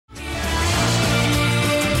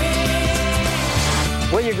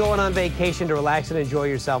going on vacation to relax and enjoy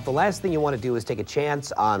yourself, the last thing you want to do is take a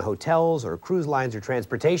chance on hotels or cruise lines or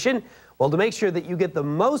transportation. Well, to make sure that you get the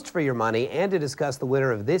most for your money and to discuss the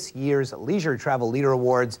winner of this year's Leisure Travel Leader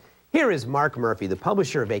Awards, here is Mark Murphy, the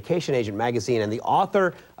publisher of Vacation Agent Magazine and the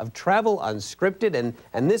author of Travel Unscripted.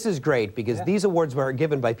 And this is great because these awards were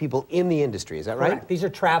given by people in the industry. Is that right? Correct. These are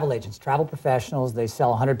travel agents, travel professionals. They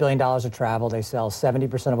sell $100 billion of travel. They sell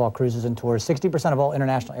 70% of all cruises and tours, 60% of all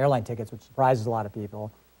international airline tickets, which surprises a lot of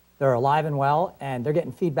people. They're alive and well, and they're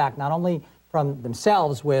getting feedback not only from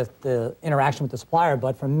themselves with the interaction with the supplier,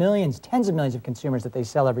 but from millions, tens of millions of consumers that they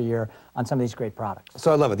sell every year on some of these great products.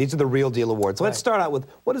 So I love it. These are the real deal awards. So let's start out with,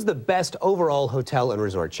 what is the best overall hotel and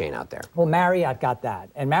resort chain out there? Well, Marriott got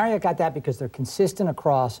that. And Marriott got that because they're consistent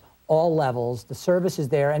across all levels. The service is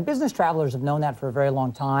there, and business travelers have known that for a very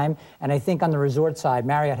long time. And I think on the resort side,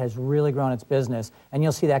 Marriott has really grown its business, and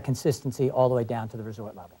you'll see that consistency all the way down to the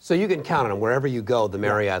resort level. So you can count on them. Wherever you go, the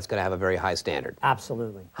Marriott's going to have a very high standard.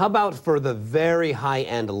 Absolutely. How about for the very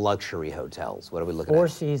high-end luxury hotels? What are we looking at? Four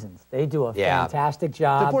Seasons. They do a fantastic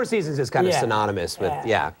job. The Four Seasons is kind of synonymous with,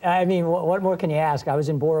 I mean, what more can you ask? I was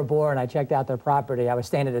in Bora Bora, and I checked out their property. I was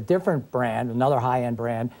staying at a different brand, another high-end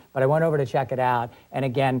brand, but I went over to check it out, and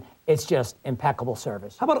again, it's just impeccable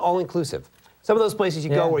service. How about all-inclusive? Some of those places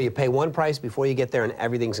you go where you pay one price before you get there and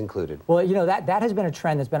everything's included. Well, you know, that has been a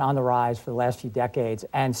trend that's been on the rise for the last few decades,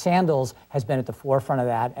 and Sandals has been at the forefront of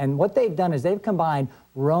that. And what they've done is they've combined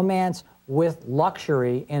romance with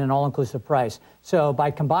luxury in an all-inclusive price. So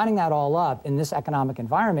by combining that all up in this economic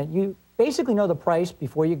environment, you basically know the price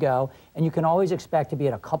before you go, and you can always expect to be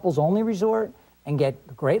at a couples-only resort and get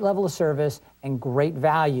a great level of service and great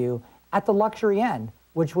value at the luxury end,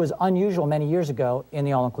 which was unusual many years ago in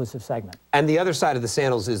the all-inclusive segment. And the other side of the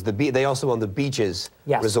Sandals is they also own the Beaches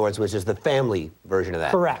resorts, which is the family version of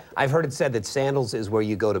that. Correct. I've heard it said that Sandals is where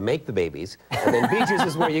you go to make the babies, and then Beaches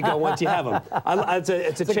is where you go once you have them.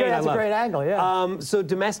 It's a chain I love. That's a great angle, yeah. So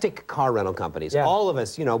domestic car rental companies, all of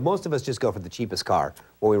us, you know, most of us just go for the cheapest car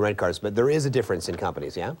when we rent cars, but there is a difference in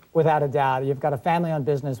companies, yeah? Without a doubt. You've got a family-owned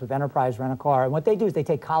business with Enterprise Rent-A-Car, and what they do is they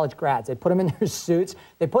take college grads, they put them in their suits,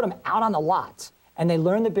 they put them out on the lots, and they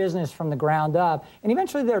learn the business from the ground up. And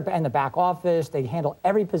eventually they're in the back office, they handle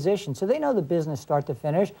every position, so they know the business start to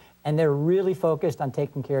finish, and they're really focused on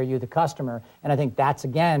taking care of you, the customer. And I think that's,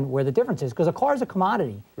 again, where the difference is, because a car is a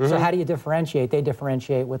commodity. So how do you differentiate? They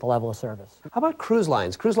differentiate with the level of service. How about cruise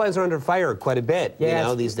lines? Cruise lines are under fire quite a bit, you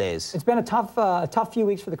know, these days. It's been a tough few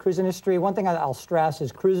weeks for the cruise industry. One thing I'll stress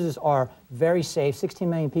is cruises are very safe. 16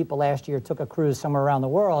 million people last year took a cruise somewhere around the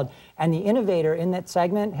world, and the innovator in that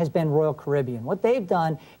segment has been Royal Caribbean. What they've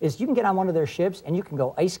done is you can get on one of their ships and you can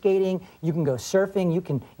go ice skating, you can go surfing, you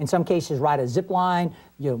can, in some cases, ride a zip line,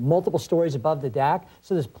 you know, multiple stories above the deck.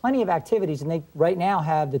 So there's plenty of activities, and they right now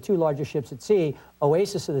have the two largest ships at sea,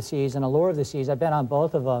 Oasis of the Seas and Allure of the Seas. I've been on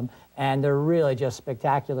both of them, and they're really just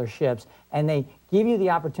spectacular ships. And they give you the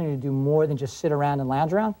opportunity to do more than just sit around and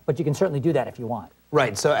lounge around, but you can certainly do that if you want.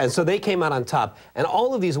 Right, so they came out on top, and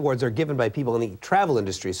all of these awards are given by people in the travel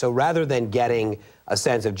industry. So rather than getting a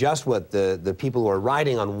sense of just what the people who are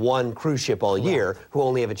riding on one cruise ship all year, who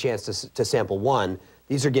only have a chance to sample one,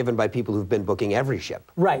 these are given by people who've been booking every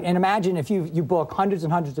ship. Right, and imagine if you book hundreds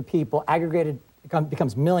and hundreds of people, aggregated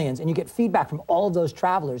becomes millions, and you get feedback from all of those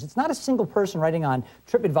travelers. It's not a single person writing on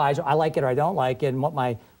TripAdvisor, I like it or I don't like it, and what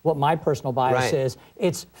my personal bias is.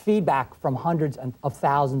 It's feedback from hundreds of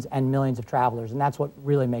thousands and millions of travelers, and that's what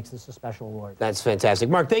really makes this a special award. That's fantastic.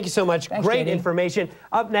 Mark, thank you so much. Thanks, Great JD. information.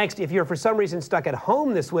 Up next, if you're for some reason stuck at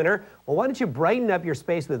home this winter, well, why don't you brighten up your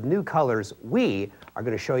space with new colors? We are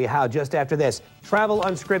going to show you how just after this. Travel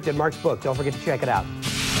Unscripted, Mark's book. Don't forget to check it out.